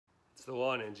the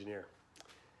lawn engineer.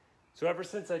 So ever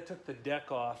since I took the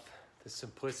deck off the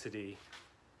Simplicity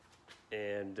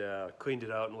and cleaned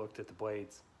it out and looked at the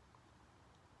blades,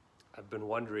 I've been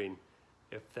wondering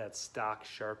if that stock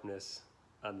sharpness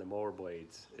on the mower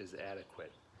blades is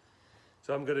adequate.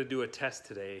 So I'm going to do a test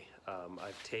today.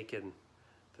 I've taken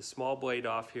the small blade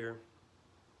off here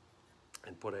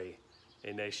and put a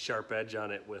nice sharp edge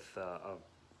on it with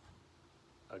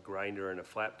a grinder and a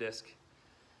flap disc.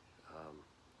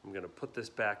 I'm going to put this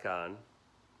back on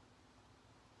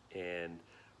and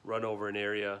run over an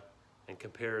area and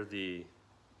compare the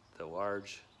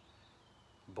large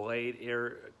blade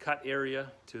cut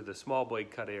area to the small blade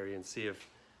cut area and see if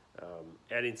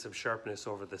adding some sharpness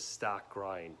over the stock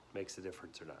grind makes a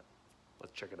difference or not.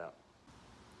 Let's check it out.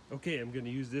 Okay, I'm going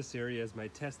to use this area as my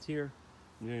test here.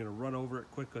 I'm going to run over it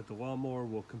quick with the lawnmower.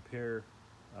 We'll compare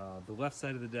the left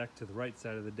side of the deck to the right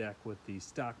side of the deck with the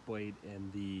stock blade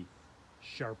and the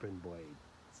sharpened blade.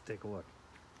 Let's take a look.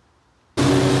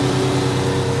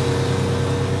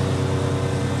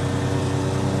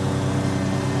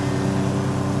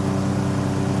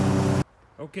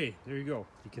 Okay, there you go.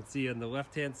 You can see on the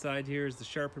left hand side here is the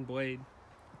sharpened blade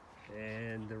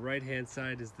and the right hand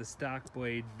side is the stock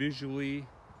blade. Visually,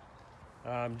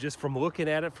 just from looking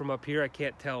at it from up here, I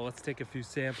can't tell. Let's take a few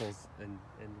samples and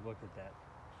look at that.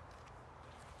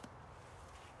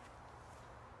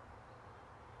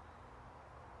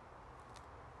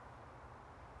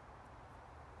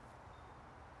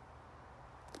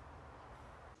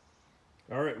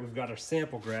 All right, we've got our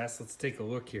sample grass. Let's take a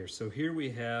look here. So here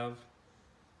we have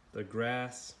the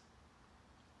grass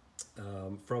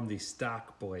from the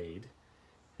stock blade.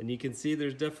 And you can see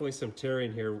there's definitely some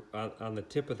tearing here on the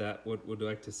tip of that. What we'd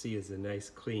like to see is a nice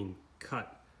clean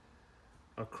cut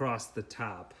across the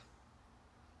top.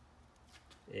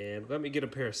 And let me get a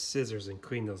pair of scissors and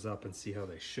clean those up and see how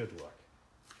they should look.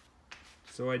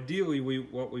 So ideally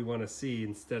what we want to see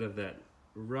instead of that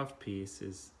rough piece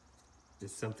is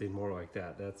something more like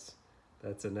that.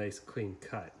 That's a nice clean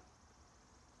cut.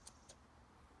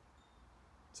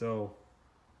 So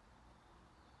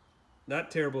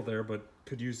not terrible there, but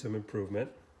could use some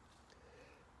improvement.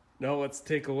 Now let's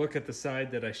take a look at the side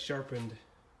that I sharpened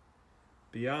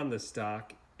beyond the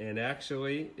stock, and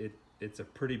actually it's a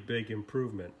pretty big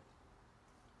improvement.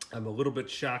 I'm a little bit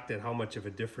shocked at how much of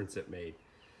a difference it made.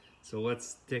 So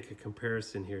let's take a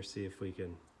comparison here, see if we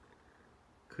can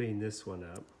clean this one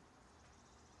up.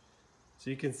 So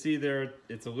you can see there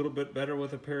it's a little bit better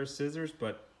with a pair of scissors,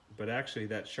 but actually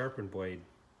that sharpened blade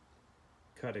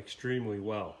cut extremely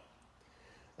well.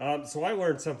 So I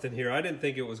learned something here. I didn't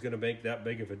think it was going to make that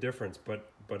big of a difference, but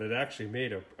it actually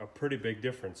made a pretty big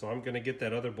difference. So I'm going to get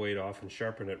that other blade off and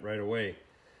sharpen it right away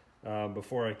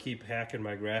before I keep hacking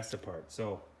my grass apart.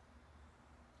 So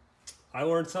I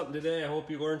learned something today. I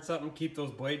hope you learned something. Keep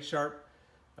those blades sharp.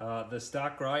 The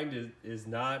stock grind is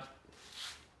not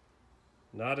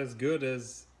as good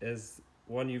as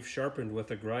one you've sharpened with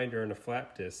a grinder and a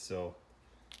flap disc. So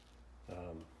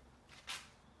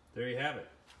there you have it.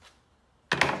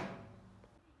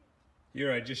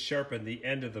 Here I just sharpened the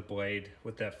end of the blade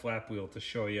with that flap wheel to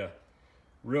show you.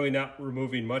 Really not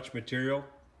removing much material.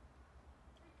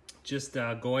 Just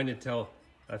going until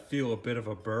I feel a bit of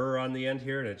a burr on the end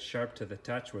here and it's sharp to the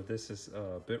touch, where this is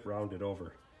a bit rounded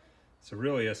over. So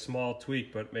really a small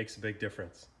tweak, but makes a big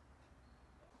difference.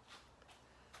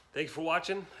 Thanks for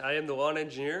watching. I am the Lawn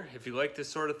Engineer. If you like this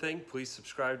sort of thing, please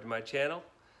subscribe to my channel.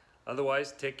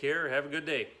 Otherwise, take care. Have a good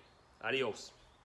day. Adios.